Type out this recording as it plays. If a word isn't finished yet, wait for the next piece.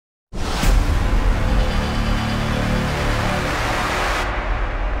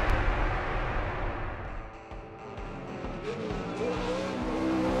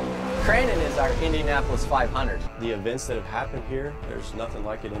Indianapolis 500. The events that have happened here, there's nothing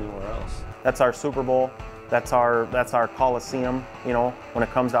like it anywhere else. That's our Super Bowl. That's our Coliseum. You know, when it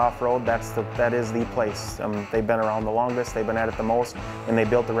comes to off-road, that is the place. They've been around the longest, they've been at it the most, and they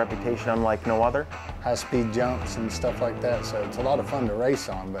built a reputation unlike no other. High-speed jumps and stuff like that, so it's a lot of fun to race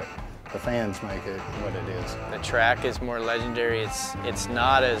on, but the fans make it what it is. The track is more legendary. It's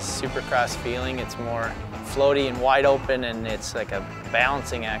not as supercross feeling. It's more floaty and wide open, and it's like a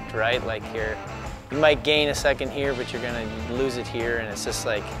balancing act, right? Like you might gain a second here, but you're gonna lose it here, and it's just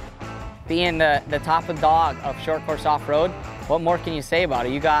like, being the top of dog of short course off-road, what more can you say about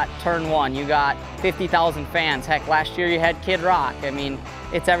it? You got turn one, you got 50,000 fans. Heck, last year you had Kid Rock. I mean,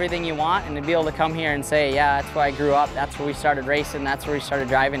 it's everything you want, and to be able to come here and say, yeah, that's where I grew up, that's where we started racing, that's where we started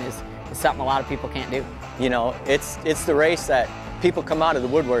driving is something a lot of people can't do. You know, it's the race that people come out of the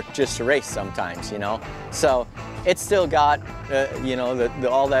woodwork just to race sometimes, you know. So it's still got, you know,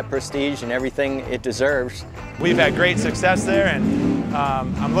 all that prestige and everything it deserves. We've had great success there, and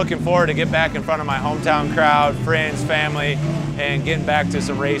I'm looking forward to get back in front of my hometown crowd, friends, family, and getting back to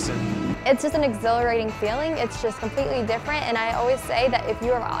some racing. It's just an exhilarating feeling. It's just completely different, and I always say that if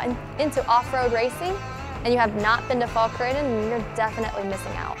you are into off-road racing and you have not been to Fall Crandon, you're definitely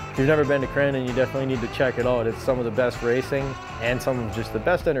missing out. If you've never been to Crandon, you definitely need to check it out. It's some of the best racing and some of just the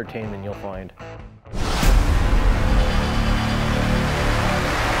best entertainment you'll find.